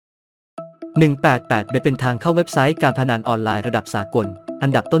188เบ็ดเป็นทางเข้าเว็บไซต์การพนันออนไลน์ระดับสากลอั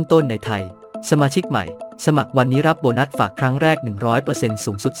นดับต้นๆในไทยสมาชิกใหม่สมัครวันนี้รับโบนัสฝากครั้งแรก 100%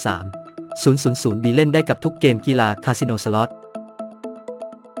 สูงสุด 3,000 บีเล่นได้กับทุกเกมกีฬาคาสิโนสล็อต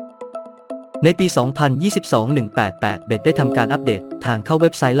ในปี 2022 188เบ็ดได้ทำการอัปเดตทางเข้าเว็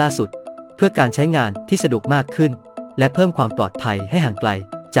บไซต์ล่าสุดเพื่อการใช้งานที่สะดวกมากขึ้นและเพิ่มความปลอดภัยให้ห่างไกล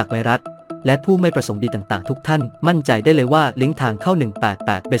จากไวรัสและผู้ไม่ประสงค์ดีต่างๆทุกท่านมั่นใจได้เลยว่าลิงก์ทางเข้า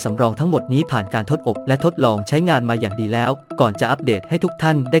188เบ็ดสำรองทั้งหมดนี้ผ่านการทดอบและทดลองใช้งานมาอย่างดีแล้วก่อนจะอัปเดตให้ทุกท่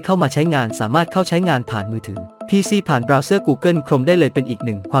านได้เข้ามาใช้งานสามารถเข้าใช้งานผ่านมือถือ PC ผ่านเบราว์เซอร์ Google Chrome ได้เลยเป็นอีกห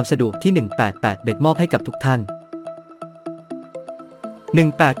นึ่งความสะดวกที่188เบ็ดมอบให้กับทุกท่าน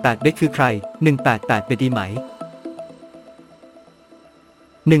188เบ็ดคือใคร188เบ็ดดีไหม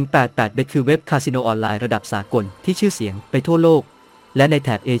188เบ็ดคือเว็บคาสิโนออนไลน์ระดับสากลที่ชื่อเสียงไปทั่วโลกและในแถ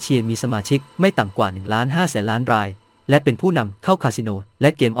บเอเชียมีสมาชิกไม่ต่ำกว่า 1,500,000 รายและเป็นผู้นำเข้าคาสิโนและ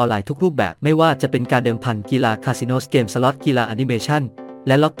เกมออนไลน์ทุกรูปแบบไม่ว่าจะเป็นการเดิมพันกีฬาคาสิโนเกมสล็อตกีฬาแอนิเมชันแ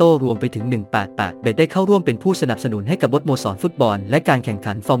ละลอตโต้รวมไปถึง188เบ็ดได้เข้าร่วมเป็นผู้สนับสนุนให้กับบทสโมสรฟุตบอลและการแข่ง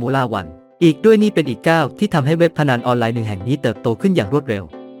ขันฟอร์มูล่าวันอีกด้วยนี่เป็นอีกก้าวที่ทำให้เว็บพนันออนไลน์หนึ่งแห่งนี้เติบโตขึ้นอย่างรวดเร็ว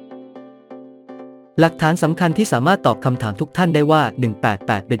หลักฐานสำคัญที่สามารถตอบคำถามทุกท่านได้ว่า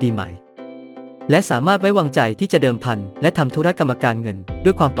188เบ็ดดีไหมและสามารถไว้วางใจที่จะเดิมพันและทำธุรกรรมการเงินด้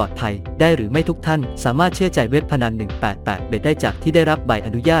วยความปลอดภัยได้หรือไม่ทุกท่านสามารถเชื่อใจเว็บพนัน188เบ็ดได้จากที่ได้รับใบอ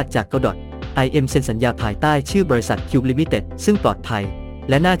นุญาตจากก.IM เซ็นสัญญาภายใต้ชื่อบริษัท Cube Limited ซึ่งปลอดภัย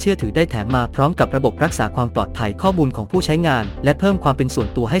และน่าเชื่อถือได้แถมมาพร้อมกับระบบรักษาความปลอดภัยข้อมูลของผู้ใช้งานและเพิ่มความเป็นส่วน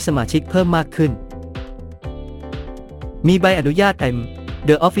ตัวให้สมาชิกเพิ่มมากขึ้นมีใบอนุญาต IM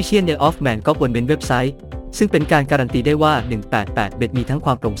The Official Name of Man ก็บนเว็บไซต์ซึ่งเป็นการการันตีได้ว่า188เบ็ดมีทั้งคว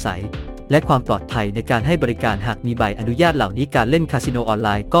ามโปร่งใสและความปลอดภัยในการให้บริการหากมีใบอนุญาตเหล่านี้การเล่นคาสิโนออนไล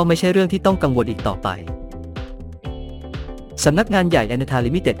น์ก็ไม่ใช่เรื่องที่ต้องกังวลอีกต่อไปสำนักงานใหญ่ Anata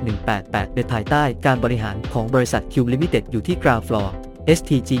Limited 188เป็นภายใต้การบริหารของบริษัท Cube Limited อยู่ที่ Ground Floor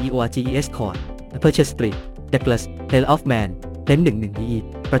STGEORGES Court Purchase Street Douglas Isle of Man เลน11 EE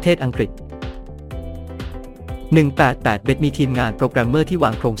ประเทศอังกฤษ188เบ็ดมีทีมงานโปรแกรมเมอร์ที่วา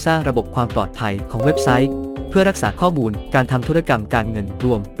งโครงสร้างระบบความปลอดภัยของเว็บไซต์เพื่อรักษาข้อมูลการทำธุรกรรมการเงินร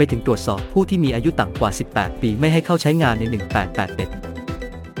วมไปถึงตรวจสอบผู้ที่มีอายุต่ำกว่า18ปีไม่ให้เข้าใช้งานใน188เบ็ด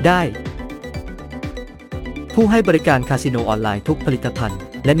ได้ผู้ให้บริการคาสิโนออนไลน์ทุกผลิตภัณฑ์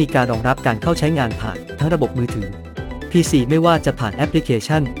และมีการรองรับการเข้าใช้งานผ่านทั้งระบบมือถือ PC ไม่ว่าจะผ่านแอปพลิเค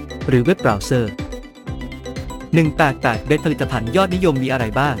ชันหรือเว็บเบราว์เซอร์188เบ็ดผลิตภัณฑ์ยอดนิยมมีอะไร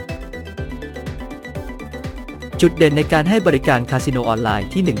บ้างจุดเด่นในการให้บริการคาสิโนออนไลน์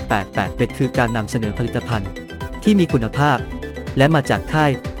ที่188เบ็ดคือการนำเสนอผลิตภัณฑ์ที่มีคุณภาพและมาจากค่า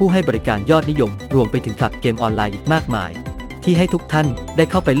ยผู้ให้บริการยอดนิยมรวมไปถึงคลับเกมออนไลน์อีกมากมายที่ให้ทุกท่านได้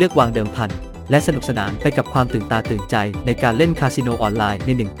เข้าไปเลือกวางเดิมพันและสนุกสนานไปกับความตื่นตาตื่นใจในการเล่นคาสิโนออนไลน์ใน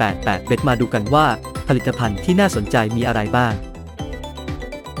188เบ็ดมาดูกันว่าผลิตภัณฑ์ที่น่าสนใจมีอะไรบ้าง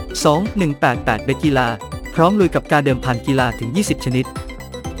 2. 188เบ็ดกีฬาพร้อมลุยกับการเดิมพันกีฬาถึง20ชนิด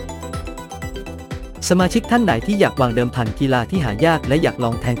สมาชิกท่านไหนที่อยากวางเดิมพันกีฬาที่หายากและอยากล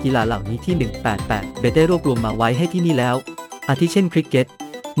องแทงกีฬาเหล่านี้ที่188เบ็ดได้รวบรวมมาไว้ให้ที่นี่แล้วอาทิเช่นคริกเก็ต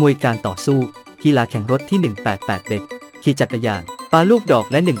มวยการต่อสู้กีฬาแข่งรถที่188เบ็ดขี่จักรยานปาลูกดอก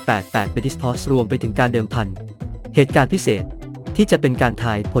และ188เบ็ดดิสพอสรวมไปถึงการเดิมพันเหตุการณ์พิเศษที่จะเป็นการท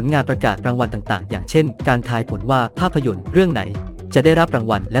ายผลงานประกาศรางวัลต่างๆอย่างเช่นการทายผลว่าภาพยนตร์เรื่องไหนจะได้รับราง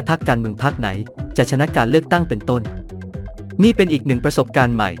วัลและพรรคการเมืองพรรคไหนจะชนะการเลือกตั้งเป็นต้นนี่เป็นอีกหนึ่งประสบการ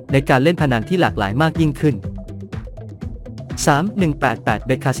ณ์ใหม่ในการเล่นพนันที่หลากหลายมากยิ่งขึ้น 3. 188เ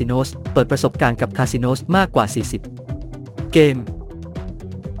บ็ดคาสิโนสเปิดประสบการณ์กับคาสิโนสมากกว่า40เกม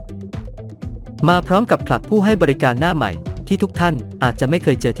มาพร้อมกับคลับผู้ให้บริการหน้าใหม่ที่ทุกท่านอาจจะไม่เค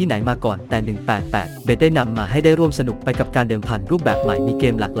ยเจอที่ไหนมาก่อนแต่188เบ็ดได้นำมาให้ได้ร่วมสนุกไปกับการเดิมพันรูปแบบใหม่มีเก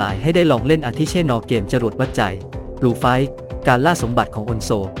มหลากหลายให้ได้ลองเล่นอาทิเช่นเกมจรวดวัดใจบลูไฟท์การล่าสมบัติของอนโ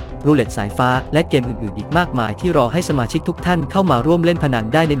ซรูเล็ตสายฟ้าและเกมอื่นๆอีกมากมายที่รอให้สมาชิกทุกท่านเข้ามาร่วมเล่นพนัน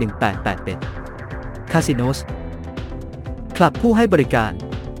ได้ใน188เบ็ดคาสิโนสคลับผู้ให้บริการ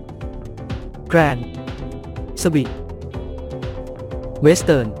แกรนด์สวีทเวสเ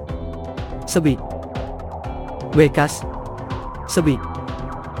ทิร์นสวีทเวกัสสวีท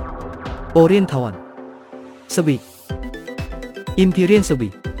โอเรียนทอนสวีทอิมพีเรียนสวี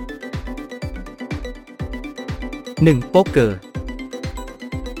ท1โป๊กเกอร์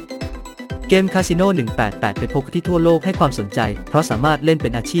เกมคาสิโน188เป็นโป๊กที่ทั่วโลกให้ความสนใจเพราะสามารถเล่นเป็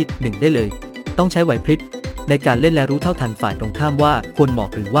นอาชีพหนึ่งได้เลยต้องใช้ไหวพริบในการเล่นและรู้เท่าทันฝ่ายตรงข้ามว่าควรหมอบ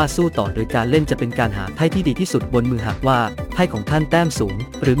หรือว่าสู้ต่อโดยการเล่นจะเป็นการหาไพ่ที่ดีที่สุดบนมือหากว่าไพ่ของท่านแต้มสูง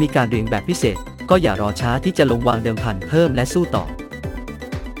หรือมีการเรียงแบบพิเศษก็อย่ารอช้าที่จะลงวางเดิมพันเพิ่มและสู้ต่อ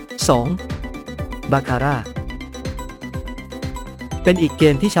 2. บาคาร่า เป็นอีกเก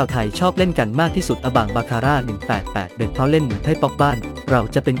มที่ชาวไทยชอบเล่นกันมากที่สุดอบังบาคาร่า188เบ็ดเพราะเล่นเหมือนไพ่ป๊อกบ้านเรา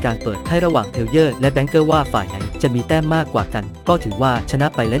จะเป็นการเปิดไพ่ระหว่างเพลเยอร์และแบงเกอร์ว่าฝ่ายไหนจะมีแต้มมากกว่ากันก็ถือว่าชนะ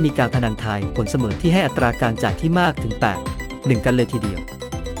ไปและมีการพนันทายผลเสมอที่ให้อัตราการจ่ายที่มากถึง8-1กันเลยทีเดียว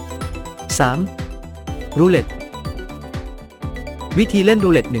 3. รูเล็ตวิธีเล่นรู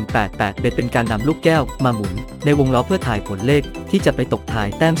เล็ต188เบ็ดเป็นการนำลูกแก้วมาหมุนในวงล้อเพื่อทายผลเลขที่จะไปตกทาย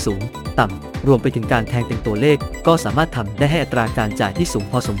แต้มสูงต่ำรวมไปถึงการแทงเป็นตัวเลขก็สามารถทำได้ให้อัตราการจ่ายที่สูง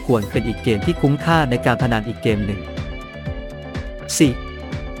พอสมควรเป็นอีกเกมที่คุ้มค่าในการพนันอีกเกมหนึ่ง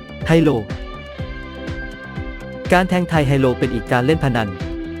 4. ไฮโลการแทงไทยไฮโลเป็นอีกการเล่นพนัน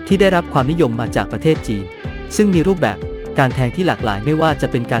ที่ได้รับความนิยมมาจากประเทศจีนซึ่งมีรูปแบบการแทงที่หลากหลายไม่ว่าจะ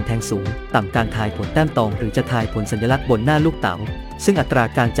เป็นการแทงสูงต่ำการทายผลแต้มตองหรือจะทายผลสัญลักษณ์บนหน้าลูกเต๋าซึ่งอัตรา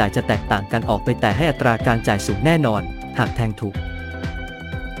การจ่ายจะแตกต่างกันออกไปแต่ให้อัตราการจ่ายสูงแน่นอนหากแทงถูก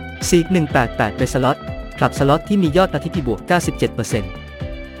4188เป็นสล็อตคลับสล็อตที่มียอดนาทีที่บวก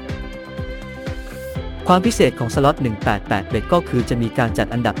 97% ความพิเศษของสล็อต188เบ็ดก็คือจะมีการจัด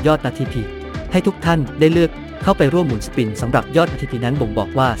อันดับยอดนาทีพีให้ทุกท่านได้เลือกเข้าไปร่วมหมุนสปินสำหรับยอดนาทีพีนั้นบ่งบอก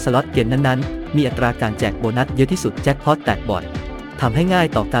ว่าสล็อตเกมนั้นๆมีอัตราการแจกโบนัสเยอะที่สุดแจ็คพอตแตกบ่อยทำให้ง่าย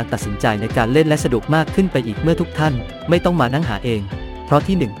ต่อการตัดสินใจในการเล่นและสะดวกมากขึ้นไปอีกเมื่อทุกท่านไม่ต้องมานั่งหาเองเพราะ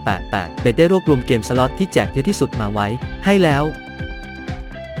ที่188เบ็ดได้รวบรวมเกมสล็อตที่แจกเยอะที่สุดมาไว้ให้แล้ว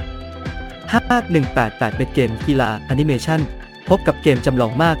5188เป็นเกมกีฬาแอนิเมชันพบกับเกมจำลอ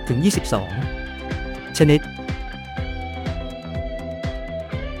งมากถึง22ชนิด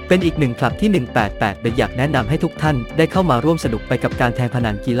เป็นอีกหนึ่งคลับที่188เป็นอยากแนะนำให้ทุกท่านได้เข้ามาร่วมสนุกไปกับการแทงพ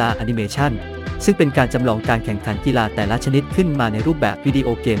นันกีฬาแอนิเมชันซึ่งเป็นการจำลองการแข่งขันกีฬาแต่ละชนิดขึ้นมาในรูปแบบวิดีโอ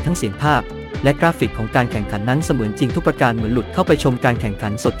เกมทั้งเสียงภาพและกราฟิกของการแข่งขันนั้นเสมือนจริงทุกประการเหมือนหลุดเข้าไปชมการแข่งขั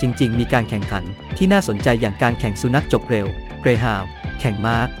นสดจริงๆมีการแข่งขันที่น่าสนใจอย่างการแข่งสุนัขจบเร็วเกรฮาวด์แข่ง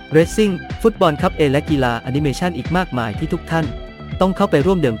ม้าเรซซิ่งฟุตบอลคัพเอและกีฬาแอนิเมชันอีกมากมายที่ทุกท่านต้องเข้าไป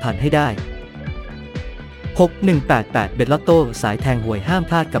ร่วมเดิมพันให้ได้6188เบ็ดลอตโต้สายแทงหวยห้าม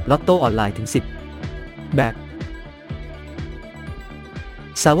พลาดกับลอตโต้ออนไลน์ถึง10แบบ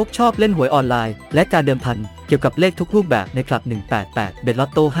สาวกชอบเล่นหวยออนไลน์และการเดิมพันเกี่ยวกับเลขทุกรูปแบบในคลับ188เบ็ดลอต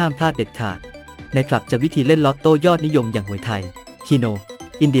โต้ห้ามพลาดเด็ดขาดในคลับจะวิธีเล่นลอตโต้ยอดนิยมอย่างหวยไทยคีโน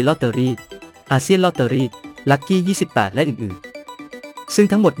อินดี้ลอตเตอรี่อาเซียนลอตเตอรี่ลัคกี้28และอื่นๆซึ่ง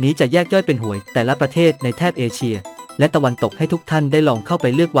ทั้งหมดนี้จะแยกย่อยเป็นหวยแต่ละประเทศในแถบเอเชียและตะวันตกให้ทุกท่านได้ลองเข้าไป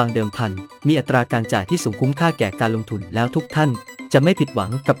เลือกวางเดิมพันมีอัตราการจ่ายที่สูงคุ้มค่าแก่การลงทุนแล้วทุกท่านจะไม่ผิดหวั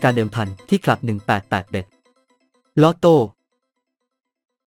งกับการเดิมพันที่คลับ188เบ็ดลอตโต้